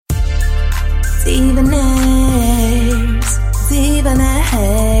Diva names, Diva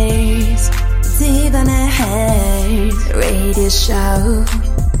names, Diva names, radio show.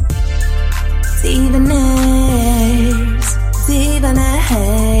 Diva names, Diva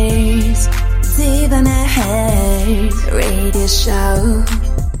names, Diva names, radio show.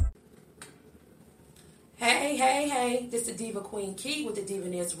 Hey, this is Diva Queen Key with the Diva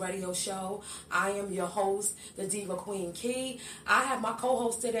News Radio Show. I am your host, the Diva Queen Key. I have my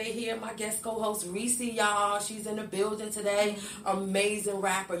co-host today here, my guest co-host, Reecee, y'all. She's in the building today. Amazing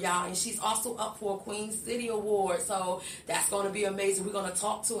rapper, y'all. And she's also up for a Queen City Award. So that's going to be amazing. We're going to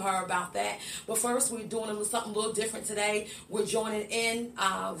talk to her about that. But first, we're doing something a little different today. We're joining in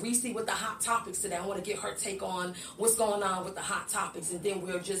Reecee with the hot topics today. I want to get her take on what's going on with the hot topics. And then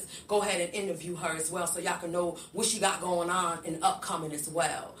we'll just go ahead and interview her as well so y'all can know what she got going on and upcoming as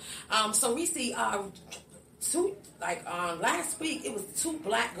well. So Reecee, last week it was two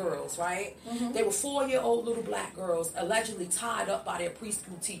black girls, right? Mm-hmm. They were 4-year-old little black girls allegedly tied up by their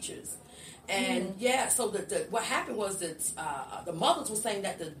preschool teachers. And so what happened was that the mothers were saying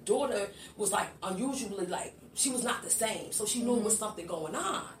that the daughter was like unusually she was not the same, so she knew there was something going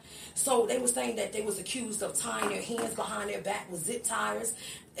on. So they were saying that they was accused of tying their hands behind their back with zip ties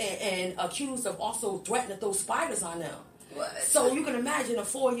and accused of also threatening to throw spiders on them. What? So you can imagine a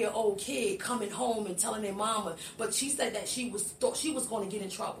 4-year-old kid coming home and telling their mama, but she said that she thought she was going to get in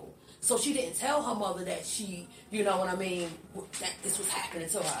trouble. So she didn't tell her mother that she, you know what I mean, that this was happening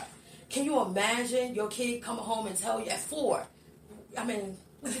to her. Can you imagine your kid coming home and tell you at 4? I mean,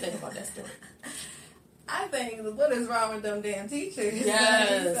 what do you think about that story? I think, what is wrong with them damn teachers?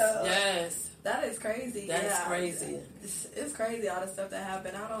 Yes. That is crazy. That's crazy. It's crazy, all the stuff that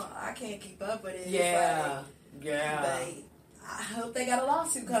happened. I can't keep up with it. Yeah. I hope they got a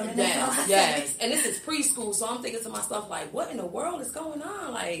lawsuit coming. Yes. And this is preschool, so I'm thinking to myself, what in the world is going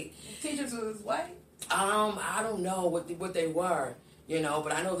on? Teachers was white? I don't know what they were,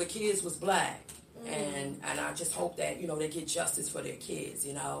 but I know the kids was black. And I just hope that, they get justice for their kids,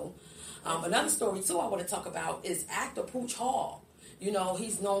 Another story, too, I want to talk about is actor Pooch Hall.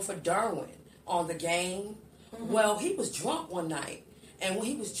 He's known for Derwin on The Game. Mm-hmm. Well, he was drunk one night. And when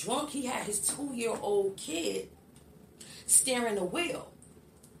he was drunk, he had his 2-year-old kid steering the wheel.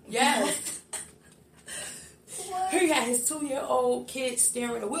 Yes. He had his 2-year-old kid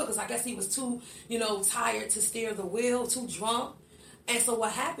steering the wheel because I guess he was too, tired to steer the wheel, too drunk. And so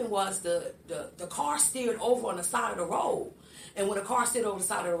what happened was the car steered over on the side of the road. And when the car steered over the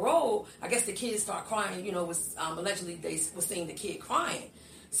side of the road, I guess the kids started crying, allegedly they were seeing the kid crying.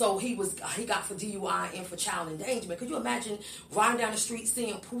 So he got for DUI and for child endangerment. Could you imagine riding down the street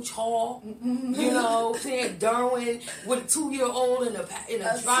seeing Pooch Hall, seeing Derwin with a 2-year-old in a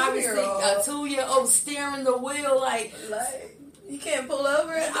driver's seat, a 2-year-old steering the wheel you can't pull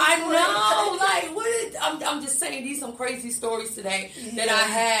over at this point. I'm just saying these some crazy stories today that I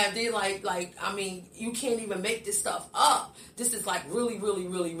have. They're you can't even make this stuff up. This is really, really,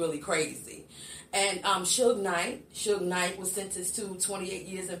 really, really crazy. And Suge Knight was sentenced to 28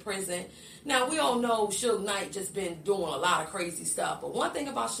 years in prison. Now, we all know Suge Knight just been doing a lot of crazy stuff. But one thing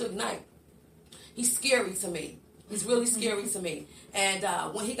about Suge Knight, he's scary to me. He's really scary to me. And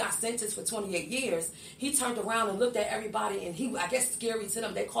when he got sentenced for 28 years, he turned around and looked at everybody, and I guess scary to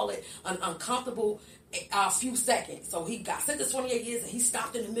them. They call it an uncomfortable few seconds. So he got sentenced to 28 years, and he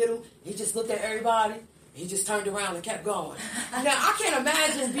stopped in the middle. He just looked at everybody. He just turned around and kept going. Now, I can't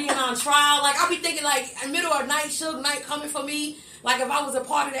imagine being on trial. I'll be thinking, in the middle of the night, Suge Knight coming for me. If I was a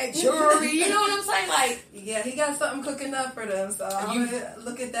part of that jury, you know what I'm saying? Yeah, he got something cooking up for them, so I'm going to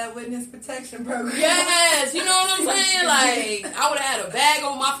look at that witness protection program. Yes, you know what I'm saying? I would have had a bag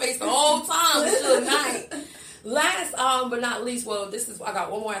over my face the whole time with Suge Knight. Last but not least, I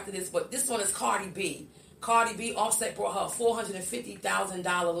got one more after this, but this one is Cardi B. Cardi B, Offset brought her a $450,000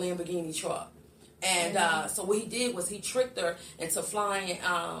 Lamborghini truck. And so what he did was he tricked her into flying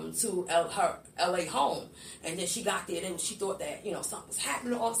to her L.A. home. And then she got there and she thought that, something was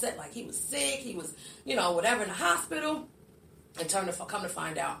happening to Offset, he was sick, he was, whatever in the hospital. And come to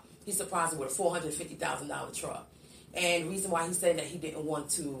find out, he surprised her with a $450,000 truck. And the reason why he said that he didn't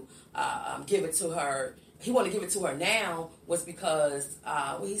want to give it to her, he wanted to give it to her now, was because,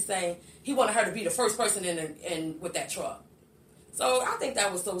 what he's saying, he wanted her to be the first person in with that truck. So I think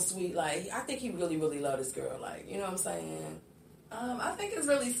that was so sweet. I think he really, really loved this girl. You know what I'm saying? I think it's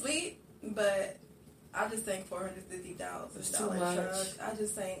really sweet, but I just think $450,000 truck. I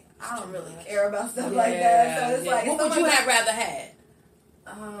just think I don't really care about stuff like that. So it's what would you have rather had?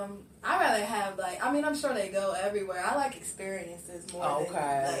 I'd rather have I'm sure they go everywhere. I like experiences more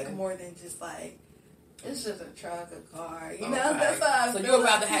than more than just It's just a truck, a car, you know. That's how I so feel. you'd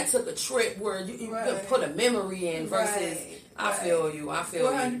rather have took a trip where you could put a memory in versus. I feel you. I feel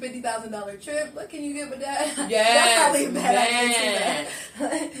 $450,000 trip. What can you get with that? Yes, that's probably a bad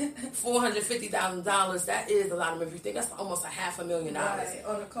idea. $450,000. That is a lot of money. If you think that's almost $500,000 right,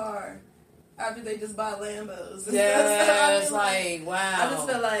 on a car after they just bought Lambos. Yeah, it's like wow. I just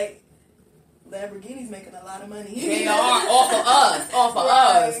feel like Lamborghini's making a lot of money. They are off of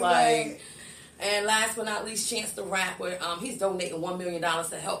us, us. Like, right. And last but not least, Chance the Rapper. He's donating $1 million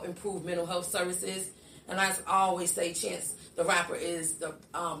to help improve mental health services. And I always say, Chance the Rapper is the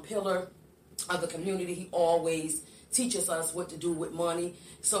pillar of the community. He always teaches us what to do with money.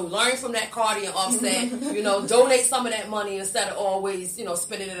 So learn from that Cardi and Offset. Donate some of that money instead of always,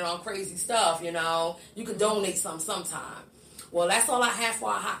 spending it on crazy stuff. You can donate some sometime. Well, that's all I have for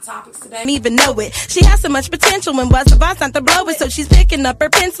our hot topics today. Even know it. She has so much potential and was about time to blow it. So she's picking up her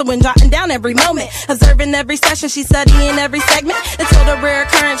pencil and jotting down every moment. Observing every session, she's studying every segment. Until the rare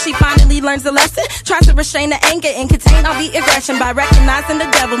occurrence, she finally learns the lesson. Tries to restrain the anger and contain all the aggression by recognizing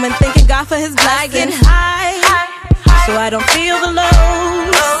the devil and thanking God for his blessing. High, so I don't feel the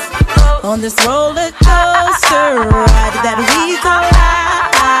lows on this roller coaster ride that we call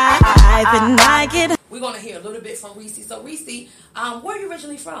life, and I get. We're going to hear a little bit from Reecee. So, Reecee, where are you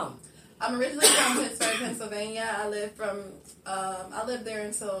originally from? I'm originally from Pittsburgh, Pennsylvania. I lived there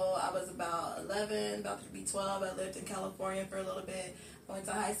until I was about 11, about to be 12. I lived in California for a little bit. I went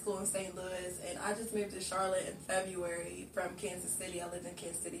to high school in St. Louis, and I just moved to Charlotte in February from Kansas City. I lived in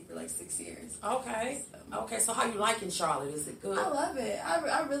Kansas City for like 6 years. Okay. So how you liking Charlotte? Is it good? I love it.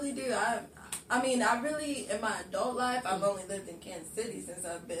 I really do. I mean, in my adult life, I've only lived in Kansas City since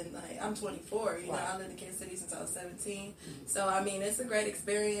I've been, I'm 24, you know, I lived in Kansas City since I was 17, so, I mean, it's a great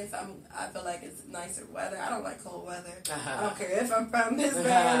experience. I feel like it's nicer weather. I don't like cold weather. I don't care if I'm from Pittsburgh,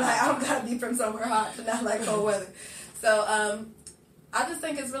 I don't gotta be from somewhere hot to not like cold weather. So, I just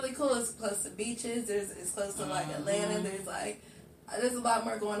think it's really cool. It's close to beaches, it's close to, Atlanta, there's a lot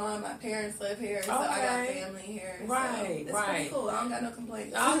more going on. My parents live here, so I got family here. Right, so it's pretty cool. I don't got no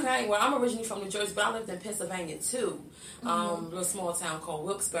complaints. Okay, well, I'm originally from New Jersey, but I lived in Pennsylvania too. A little small town called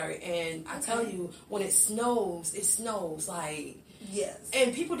Wilkes-Barre. And I tell you, when it snows like... Yes.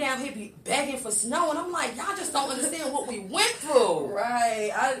 And people down here be begging for snow, and I'm like, y'all just don't understand what we went through.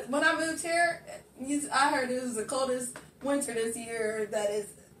 Right. When I moved here, I heard it was the coldest winter this year that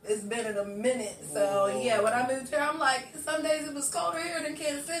it's been in a minute. So, yeah, when I moved here, I'm like, some days it was colder here than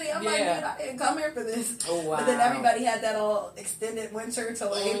Kansas City. I'm like, dude, I didn't come here for this. Oh, wow. But then everybody had that all extended winter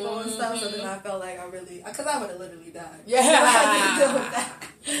till April and stuff. So then I felt like because I would have literally died. Yeah. So I didn't deal with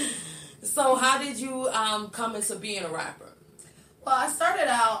that. So how did you come into being a rapper? Well, I started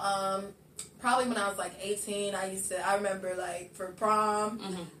out probably when I was 18. I remember for prom,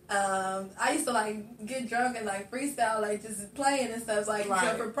 I used to get drunk and freestyle, just playing and stuff.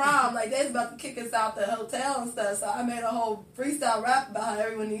 So for prom, they was about to kick us out the hotel and stuff. So I made a whole freestyle rap about how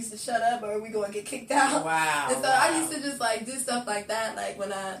everyone needs to shut up or we gonna get kicked out. Wow. And so I used to just do stuff like that,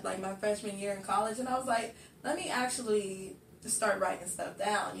 when I my freshman year in college, and I was like, let me actually just start writing stuff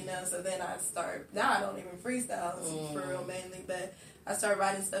down, so then now I don't even freestyle for real mainly, but I started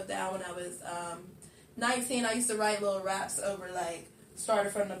writing stuff down when I was 19. I used to write little raps over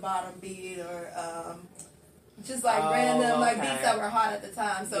started from the bottom beat or just random beats that were hot at the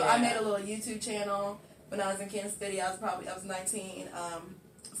time. So I made a little YouTube channel when I was in Kansas City. I was 19,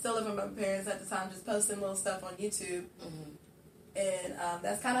 still living with my parents at the time, just posting little stuff on YouTube. And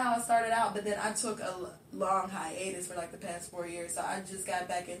that's kind of how I started out. But then I took a long hiatus for the past 4 years. So I just got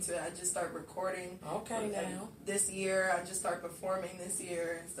back into it. I just started recording. Okay, now. This year. I just started performing this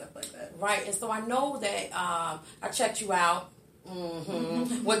year and stuff like that. Right. And so I know that I checked you out.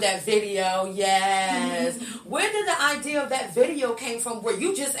 With that video, yes. Where did the idea of that video came from? Where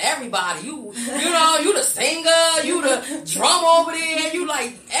you just everybody, you the singer, you the drum over there, you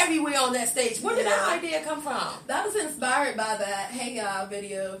everywhere on that stage. Where did that idea come from? That was inspired by that Hey Ya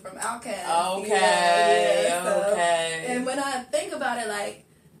video from Outkast. Okay, okay. And when I think about it,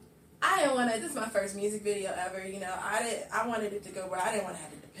 I didn't want to. This is my first music video ever. I wanted it to go where I didn't want to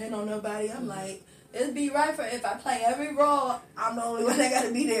have to depend on nobody. I'm it'd be right for if I play every role, I'm the only one that got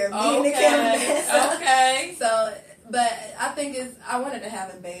to be there, being the cameraman. Okay. So, but I think I wanted to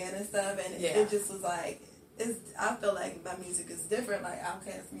have a band and stuff, and it just was I feel like my music is different,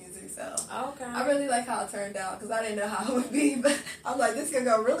 Outkast music. So, I really like how it turned out because I didn't know how it would be, but I'm this could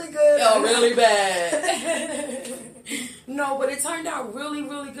go really good. Oh, really bad. No, but it turned out really,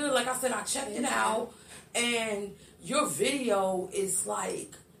 really good. Like I said, I checked it out, and your video is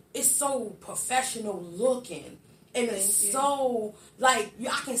it's so professional looking. And it's so, like,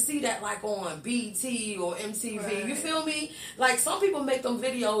 I can see that, like, on BT or MTV. Right. You feel me? Like, some people make them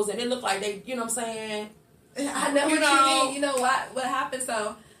videos and it look like they, you know what I'm saying? I know what you mean. You know what happened?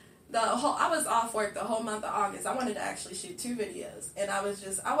 So, I was off work the whole month of August. I wanted to actually shoot 2 videos. And I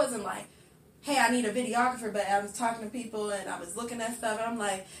wasn't like, hey, I need a videographer, but I was talking to people and I was looking at stuff and I'm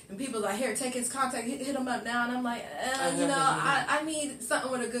like, and people like, here, take his contact, hit him up now. And I'm like, you know, I need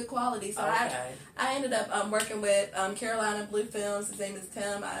something with a good quality. So I ended up working with Carolina Blue Films. His name is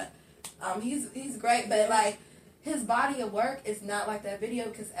Tim. He's great, but like his body of work is not like that video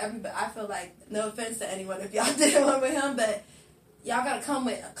because everybody, I feel like, no offense to anyone if y'all did one with him, but y'all gotta come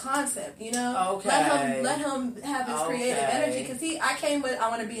with a concept, you know? Okay. Let him have his creative energy because I came with, I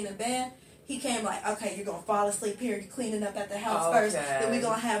want to be in a band. He came like, okay, you're going to fall asleep here. You're cleaning up at the house first. Then we're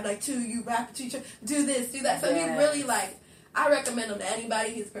going to have like 2, you rap to each other. Do this, do that. So he really like, I recommend him to anybody.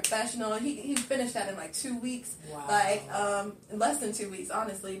 He's professional. He finished that in like 2 weeks. Wow. Like, less than 2 weeks,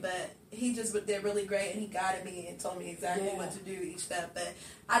 honestly. But he just did really great. And he guided me and told me exactly what to do each step. But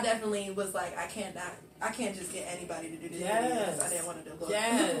I definitely was like, I can't just get anybody to do this. Yes. I didn't want to do it.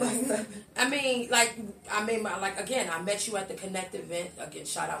 Yes. I mean, again, I met you at the Connect event. Again,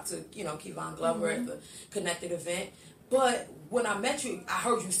 shout out to, you know, Kevon Glover at the Connected event. But when I met you, I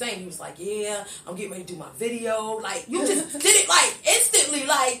heard you saying, you was like, yeah, I'm getting ready to do my video. Like, you just did it, like, instantly.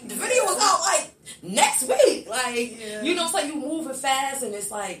 Like, the video was out, like, next week. Like, you know what I'm saying? You moving fast, and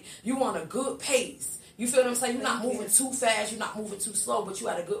it's like, you on a good pace. You feel what I'm saying? You're not moving too fast. You're not moving too slow, but you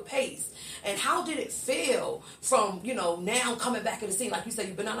at a good pace. And how did it feel from, you know, now coming back in the scene? Like you said,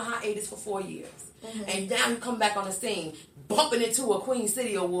 you've been on a hiatus for 4 years. And now you come back on the scene, bumping into a Queen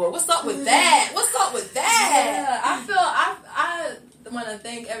City Award. What's up with that? What's up with that? Yeah, I feel, I want to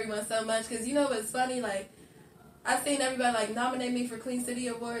thank everyone so much because, you know, what's funny? Like, I've seen everybody, like, nominate me for Queen City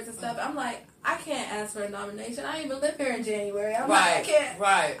Awards and stuff. I'm like, I can't ask for a nomination. I didn't even live here in January. I'm like, I can't.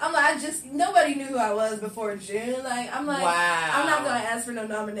 Right. I'm like, nobody knew who I was before June. Like, I'm like, I'm not going to ask for no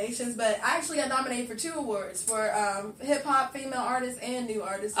nominations. But I actually got nominated for 2 awards for hip-hop female artist and new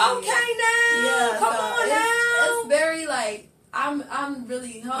artist. Okay, now. Yeah, Come on now. It's very, like, I'm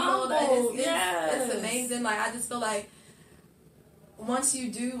really humbled. It's amazing. Like, I just feel like once you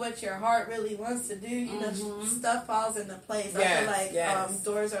do what your heart really wants to do, you know, stuff falls into place. I feel like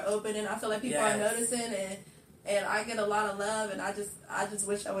doors are open, and I feel like people are noticing, and I get a lot of love, and I just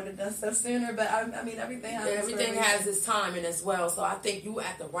wish I would have done stuff sooner. But I mean, everything has its timing as well. So I think you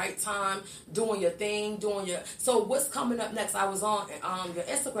at the right time, doing your thing, So what's coming up next? I was on your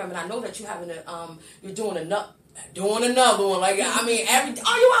Instagram, and I know that you're doing another one. Like, I mean, are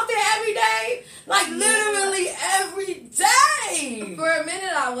you out there every day? Like, literally every day. For a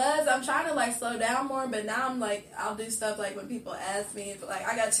minute I was. I'm trying to, like, slow down more, but now I'm, like, I'll do stuff, like, when people ask me. Like,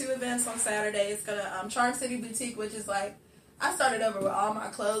 I got 2 events on Saturday. It's gonna, Charm City Boutique, which is, like, I started over with all my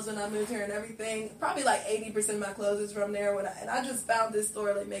clothes when I moved here and everything. Probably, like, 80% of my clothes is from there. And I just found this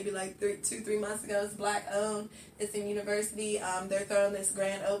store, like, maybe, like, 2-3 months ago. It's Black-owned. It's in University. They're throwing this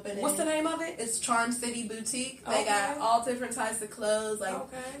grand opening. What's the name of it? It's Charm City Boutique. They got all different types of clothes. Like,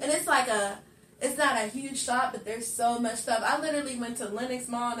 and it's like it's not a huge shop, but there's so much stuff. I literally went to Lenox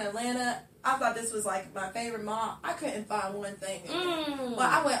Mall in Atlanta. I thought this was, like, my favorite mall. I couldn't find one thing. Well,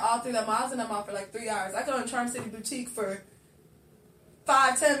 I went all through that mall. I was in that mall for, like, 3 hours. I go to Charm City Boutique for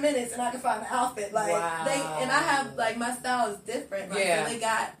 5-10 minutes and I can find an outfit. Like, and I have, like, my style is different. Like, so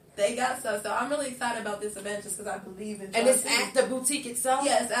they got stuff. So I'm really excited about this event just because I believe in And it's at the boutique itself?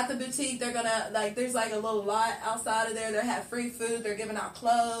 Yeah, it's at the boutique. They're gonna, like, there's, like, a little lot outside of there. They have free food. They're giving out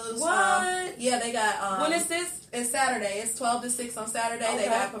clothes. What? They got, when is this? It's Saturday. It's 12 to 6 on Saturday. They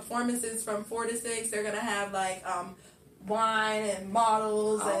got performances from 4 to 6. They're gonna have, like, wine and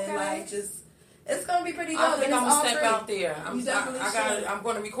models and, like, just, it's gonna be pretty dope. I think I'm gonna step out there. I'm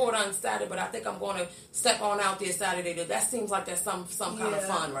going to record on Saturday, but I think I'm going to step on out there Saturday. That seems like that's some kind of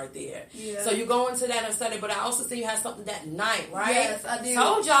fun right there. Yeah. So you go into that on Saturday, but I also see you have something that night, right? Yes, I do.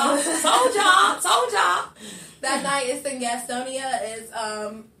 Told y'all. That night it's in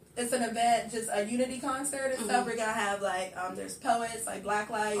Gastonia. It's an event, just a unity concert and stuff. We're gonna have, like, there's poets, like Black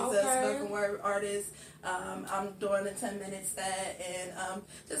Lights, spoken word artists. I'm doing a 10-minute set, and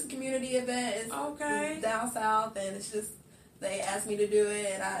just a community event. It's down south, and it's just, they asked me to do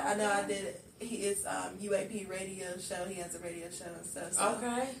it, and I know I did it. His UAP radio show. He has a radio show and stuff. So,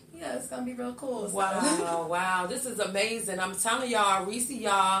 yeah, it's gonna be real cool. Wow, wow, this is amazing. I'm telling y'all, Reecee,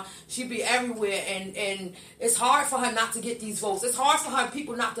 y'all, she be everywhere, and it's hard for her not to get these votes. It's hard for her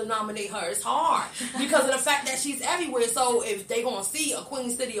people not to nominate her. It's hard because of the fact that she's everywhere. So if they gonna see a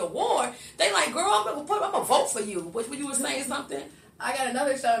Queen City Award, they like, girl, I'm gonna vote for you. But you were saying something. I got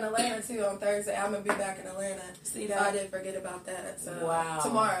another show in Atlanta too on Thursday. I'm gonna be back in Atlanta. See that? So I did forget about that. So wow.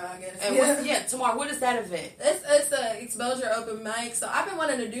 Tomorrow, I guess. And tomorrow. What is that event? It's a exposure open mic. So I've been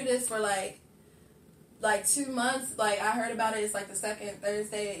wanting to do this for like 2 months. Like, I heard about it. It's like the second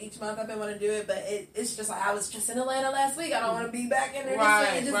Thursday of each month. I've been wanting to do it, but it's just like I was just in Atlanta last week. I don't want to be back in there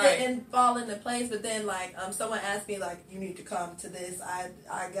this week. It just didn't fall into place. But then someone asked me like, you need to come to this.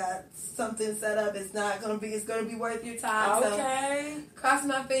 I got something set up. It's gonna be worth your time. Okay. So cross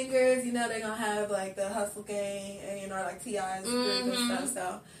my fingers. You know they're gonna have like the Hustle Gang and like T.I.'s group and stuff.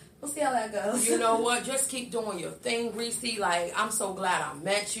 So we'll see how that goes. You know what? Just keep doing your thing, Reecee. Like, I'm so glad I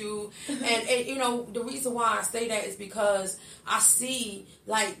met you. And you know, the reason why I say that is because I see,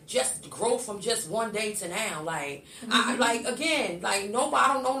 like, just growth from just one day to now. Like, I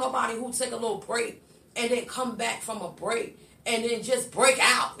don't know nobody who take a little break and then come back from a break and then just break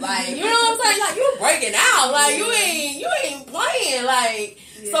out. Like, you know what I'm saying? Like, you breaking out. Like, you ain't playing. Like,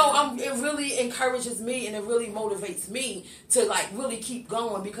 so it really encourages me and it really motivates me to, like, really keep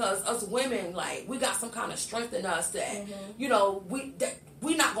going because us women, like, we got some kind of strength in us that, you know,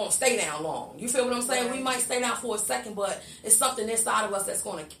 we're not going to stay down long. You feel what I'm saying? Right. We might stay down for a second, but it's something inside of us that's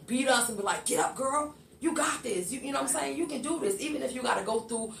going to beat us and be like, get up, girl. You got this. You know what I'm saying? You can do this, even if you got to go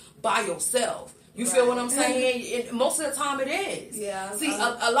through by yourself. You feel what I'm saying? Most of the time it is. Yeah. See,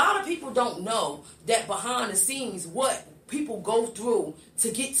 a lot of people don't know that behind the scenes what people go through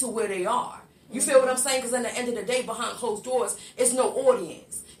to get to where they are. You feel what I'm saying? Because at the end of the day, behind closed doors, it's no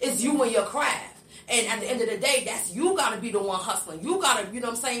audience. It's you and your craft. And at the end of the day, you got to be the one hustling. You got to, you know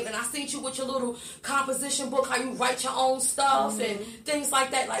what I'm saying? And I seen you with your little composition book, how you write your own stuff and things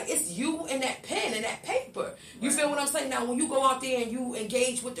like that. Like, it's you and that pen and that paper. You feel what I'm saying? Now, when you go out there and you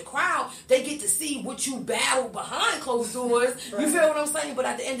engage with the crowd, they get to see what you battle behind closed doors. You feel what I'm saying? But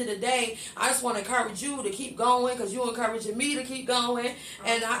at the end of the day, I just want to encourage you to keep going because you're encouraging me to keep going.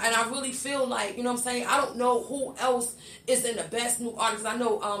 And I really feel like, you know what I'm saying? I don't know who else is in the best new artists. I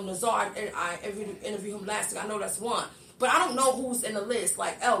know Nazar, and I interviewed him last week. I know that's one. But I don't know who's in the list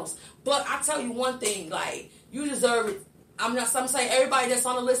like else. But I tell you one thing, like, you deserve it. I'm saying everybody that's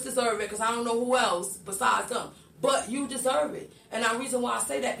on the list deserve it because I don't know who else besides them. But you deserve it. And the reason why I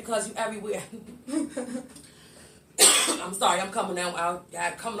say that because you everywhere. I'm sorry, I'm coming out.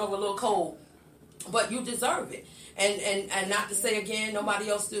 I'm coming over a little cold. But you deserve it. And not to say again, nobody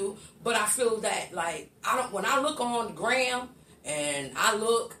else do. But I feel that, like, when I look on the gram and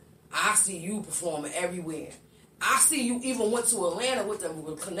I see you performing everywhere. I see you even went to Atlanta with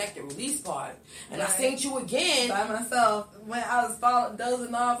the connected release party. And I seen you again. By myself. When I was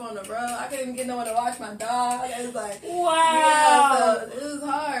dozing off on the road, I couldn't even get no one to watch my dog. It was like, wow. Yeah, so it was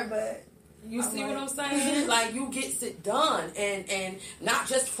hard, but... You see what I'm saying? Like, you get it done. And not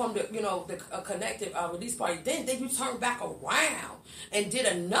just from the, you know, the connected release party. Then you turn back around and did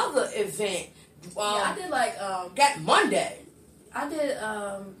another event. I did like... Got Monday. I did...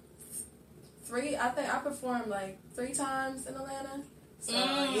 I think I performed like 3 times in Atlanta. So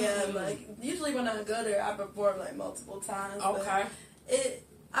yeah, like usually when I go there, I perform like multiple times. Okay. But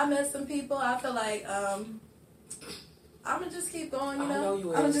I met some people. I feel like I'm gonna just keep going. You know? I know you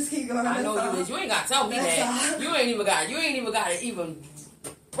is. I'm gonna just keep going. I know you is. You ain't gotta tell me that. You ain't even got to even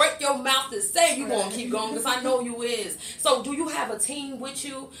break your mouth to say you gonna keep going because I know you is. So do you have a team with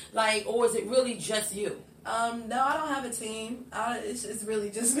you, like, or is it really just you? No, I don't have a team. It's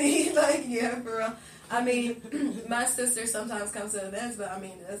really just me. Like, yeah, for real. I mean, my sister sometimes comes to the events, but I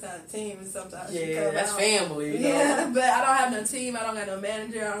mean, that's not a team. It's sometimes she comes that's out. family. You know? Yeah, but I don't have no team. I don't got no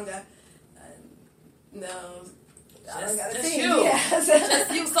manager. I don't got I don't got a team. You. Yeah.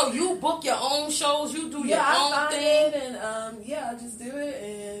 Just you. So you book your own shows. You do your own thing. And I just do it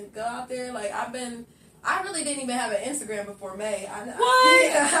and go out there. Like I really didn't even have an Instagram before May.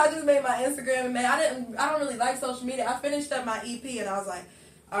 I just made my Instagram in May. I don't really like social media. I finished up my EP and I was like,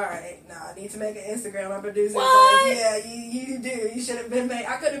 all right, I need to make an Instagram. My producer was like, yeah, you do. You should have been making.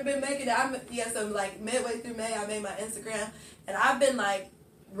 I could have been making it. So like midway through May, I made my Instagram, and I've been like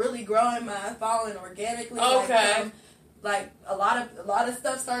really growing my following organically. Okay. Like a lot of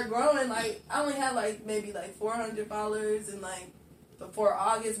stuff started growing. Like I only had like maybe like 400 followers and like. Before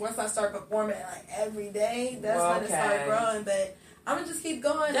August, once I start performing like every day, that's when it started growing. But I'm gonna just keep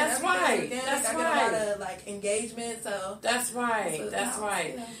going. That's right. That's I get a lot of like engagement. So that's right. That's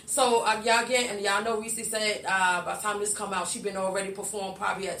right. Yeah. So y'all know Reecee said by the time this come out, she been already performed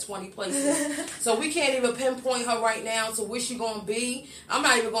probably at 20 places. So we can't even pinpoint her right now to where she gonna be. I'm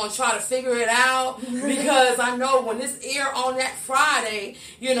not even gonna try to figure it out because I know when this air on that Friday,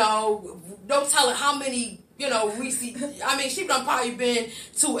 you know, don't tell it how many. you know, Reecee, I mean, she done probably been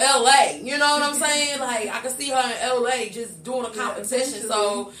to LA, you know what I'm saying? Like, I can see her in LA just doing a competition,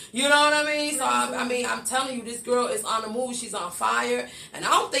 so, you know what I mean? So, I mean, I'm telling you, this girl is on the move, she's on fire, and I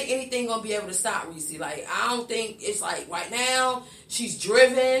don't think anything gonna be able to stop Reecee. Like, I don't think it's like, right now, she's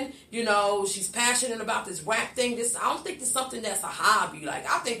driven, you know, she's passionate about this rap thing. I don't think it's something that's a hobby. Like,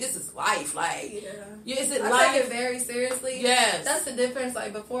 I think this is life. Like, is it life? I take it very seriously. Yes. That's the difference.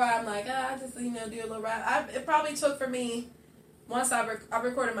 Like, before I'm like, I just, you know, do a little rap. It probably took for me, once I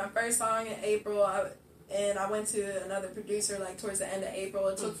recorded my first song in April, and I went to another producer, like, towards the end of April.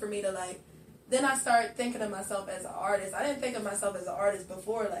 It took for me to, like, then I started thinking of myself as an artist. I didn't think of myself as an artist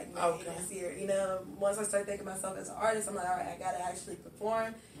before, like, maybe this year. You know, once I started thinking of myself as an artist, I'm like, all right, I got to actually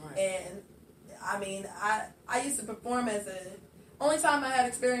perform. Right. And, I mean, I used to perform only time I had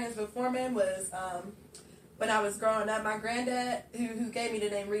experience performing was when I was growing up. My granddad, who gave me the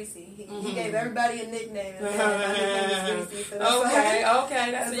name Reecee, he gave everybody a nickname. And my nickname was Reecee. So that's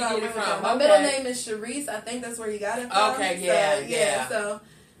okay. That's where you get it from. My middle name is Sharice. I think that's where you got it from. Okay, yeah. So,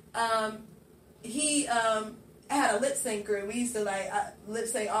 he had a lip sync group. We used to like lip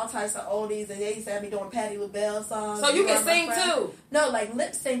sync all types of oldies, and they used to have me doing Patti LaBelle songs. So you can sing too? No, like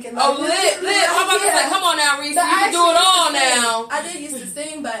lip syncing. Like, How about to say, come on now, Reecee, you can do it all now. I did used to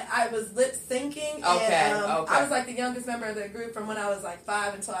sing, but I was lip syncing. Okay, and, I was like the youngest member of the group from when I was like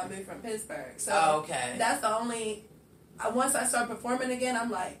 5 until I moved from Pittsburgh. So that's the only. Once I started performing again,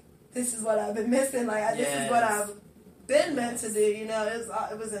 I'm like, this is what I've been missing. Like this is what I've been meant to do, you know.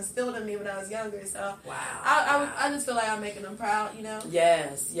 It was instilled in me when I was younger. So I just feel like I'm making them proud, you know.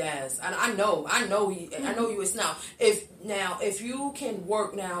 Yes, and I know you is now. If you can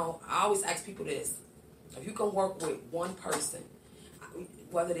work now, I always ask people this: if you can work with one person,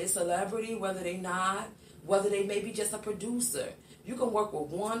 whether they're a celebrity, whether they not, whether they may be just a producer, you can work with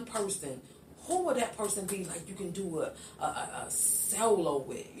one person. Who would that person be? Like, you can do a solo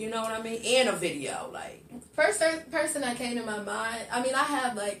with, you know what I mean? And a video, like. First person that came to my mind, I mean, I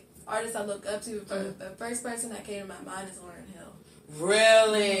have, like, artists I look up to, but the first person that came to my mind is Lauryn Hill.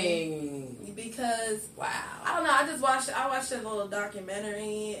 Really? Because, wow. I don't know, I watched a little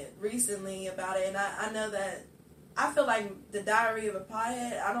documentary recently about it, and I know that, I feel like The Diary of a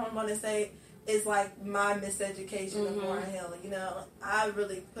Pothead, I don't want to say, is like my miseducation of Lauryn Hill, you know. I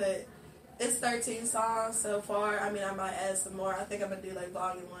really put... It's 13 songs so far. I mean, I might add some more. I think I'm going to do, like,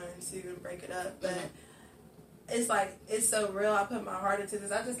 volume 1 and 2 and break it up. But it's, like, it's so real. I put my heart into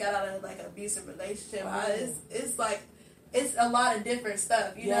this. I just got out of, like, an abusive relationship. It's, like, it's a lot of different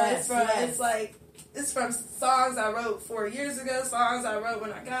stuff. You know, it's from songs I wrote 4 years ago, songs I wrote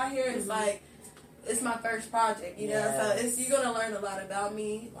when I got here. It's, like, it's my first project, you know. So you're going to learn a lot about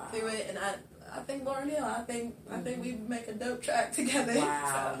me through it. And I think Lauryn Hill. I think we make a dope track together.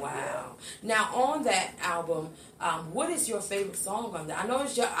 Wow, so, wow. Yeah. Now on that album, what is your favorite song on that? I know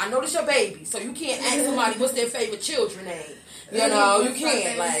it's your baby, so you can't ask somebody what's their favorite children name. You know, you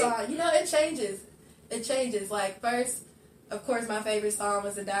can't. Like, song. You know, it changes. It changes. Like first, of course, my favorite song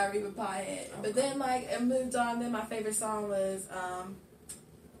was The Diary of a Pothead. Okay. But then, like, it moved on. Then my favorite song was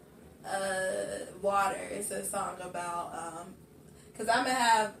Water. It's a song about because I'm gonna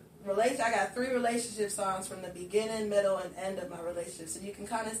have. I got 3 relationship songs from the beginning, middle, and end of my relationship. So you can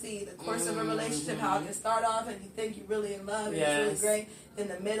kind of see the course of a relationship, how it can start off and you think you're really in love and it's really great. In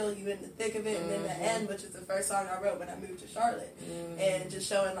the middle, you in the thick of it. And then the end, which is the first song I wrote when I moved to Charlotte. And just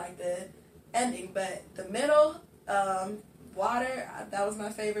showing like the ending. But the middle, Water, that was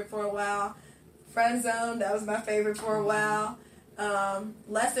my favorite for a while. Friend Zone, that was my favorite for a while.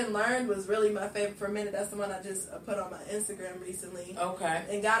 Lesson Learned was really my favorite for a minute. That's the one I just put on my Instagram recently. Okay.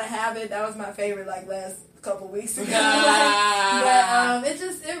 And Gotta Have It, that was my favorite like last couple weeks ago. But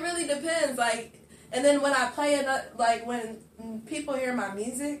it really depends. Like, and then when I play it, like when people hear my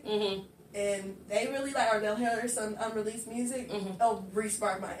music and they really like, or they'll hear some unreleased music, they'll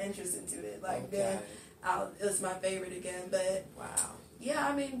re-spark my interest into it. Like then it's my favorite again. But wow. Yeah,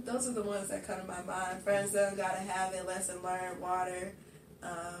 I mean, those are the ones that come to my mind. Friend Zone, Gotta Have It, Lesson Learned, Water,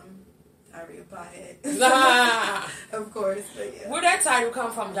 Diary of a Pothead. Of course, but yeah. Where'd that title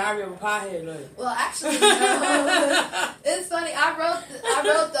come from, Diary of a Pothead? Like? Well, actually, it's funny. I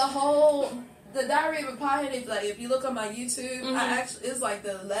wrote the whole... The Diary of a Pothead, like, if you look on my YouTube, it's like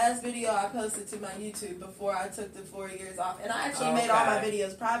the last video I posted to my YouTube before I took the 4 years off. And I actually made all my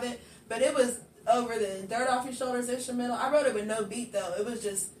videos private, but it was... over the Dirt Off Your Shoulders instrumental. I wrote it with no beat though. It was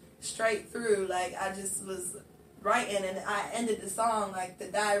just straight through. Like I just was writing and I ended the song like The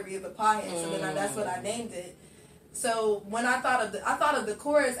Diary of a Pothead. So then that's what I named it. So when I thought of the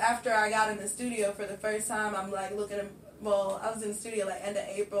chorus after I got in the studio for the first time, I'm like looking I was in the studio like end of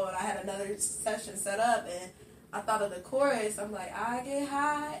April, and I had another session set up, and I thought of the chorus. I'm like, I get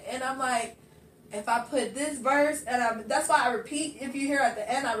high, and I'm like, if I put this verse, and that's why I repeat. If you hear at the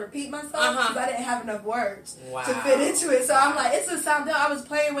end, I repeat myself because I didn't have enough words to fit into it. So I'm like, it's a sound. I was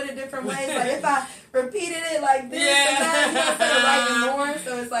playing with it different ways. Like if I repeated it like this and that, instead of writing more,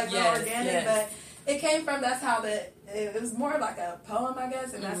 so it's like more organic. But it came from it was more like a poem, I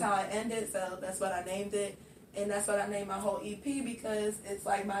guess, and that's how I ended. So that's what I named it. And that's what I named my whole EP, because it's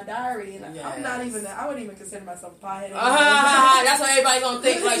like my diary, and I'm not even. I wouldn't even consider myself a pothead. That's what everybody gonna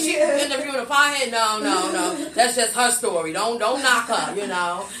think. Like she interviewing a pothead. No. That's just her story. Don't knock her. You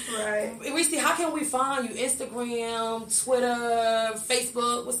know. Right. Reecee, how can we find you? Instagram, Twitter,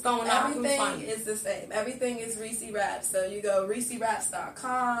 Facebook. What's going on? Everything is the same. Everything is Reecee Raps. So you go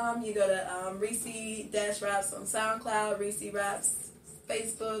ReeceeRaps.com. You go to Reecee-Raps on SoundCloud. Reecee Raps,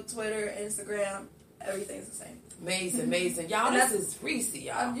 Facebook, Twitter, Instagram. Everything's the same. Amazing. Y'all, this is Reecee,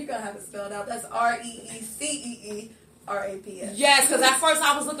 y'all. You're going to have it spelled out. That's ReeceeRaps. Yes, because at first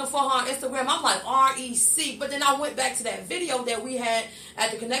I was looking for her on Instagram. I'm like, REC. But then I went back to that video that we had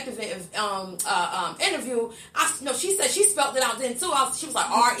at the Connect event interview. She said she spelled it out then too. She was like,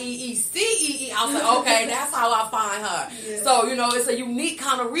 REECEE. I was like, okay, that's how I find her. Yeah. So, it's a unique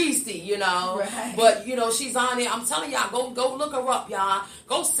kind of Reecee, Right. But, she's on there. I'm telling y'all, go look her up, y'all.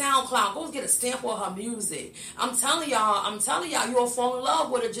 Go SoundCloud. Go get a sample of her music. I'm telling y'all, you'll fall in love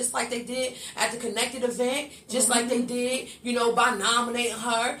with her just like they did at the Connected event, just like they did, by nominating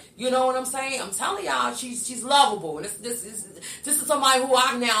her. You know what I'm saying? I'm telling y'all, she's lovable. And this is somebody who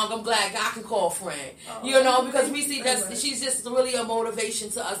I'm glad I can call friend. Because we see that she's just really a motivation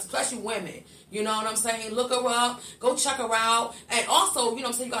to us, especially women. You know what I'm saying? Look her up. Go check her out. And also, you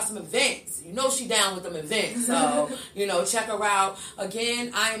got some events. She down with them events. So, check her out.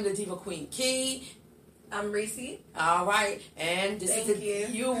 Again, I am the Diva Queen Key. I'm Reecee. All right. And this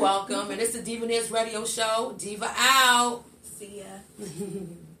you're welcome. And it's the Diva News Radio Show. Diva out. See ya.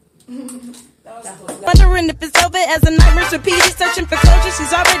 Wondering if it's over as the nightmares repeated. Searching for closure,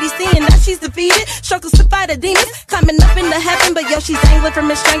 she's already seeing that she's defeated. Struggles to fight a demon, climbing up into heaven. But she's angling from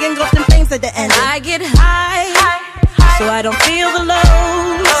a string and engulfed in flames at the end. I get high, so I don't feel the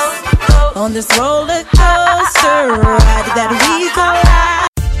lows on this roller coaster ride that we call life.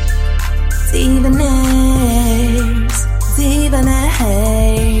 Diva News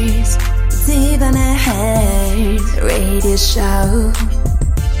Radio Show.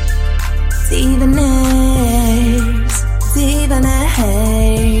 Diva News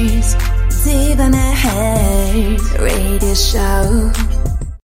Radio Show.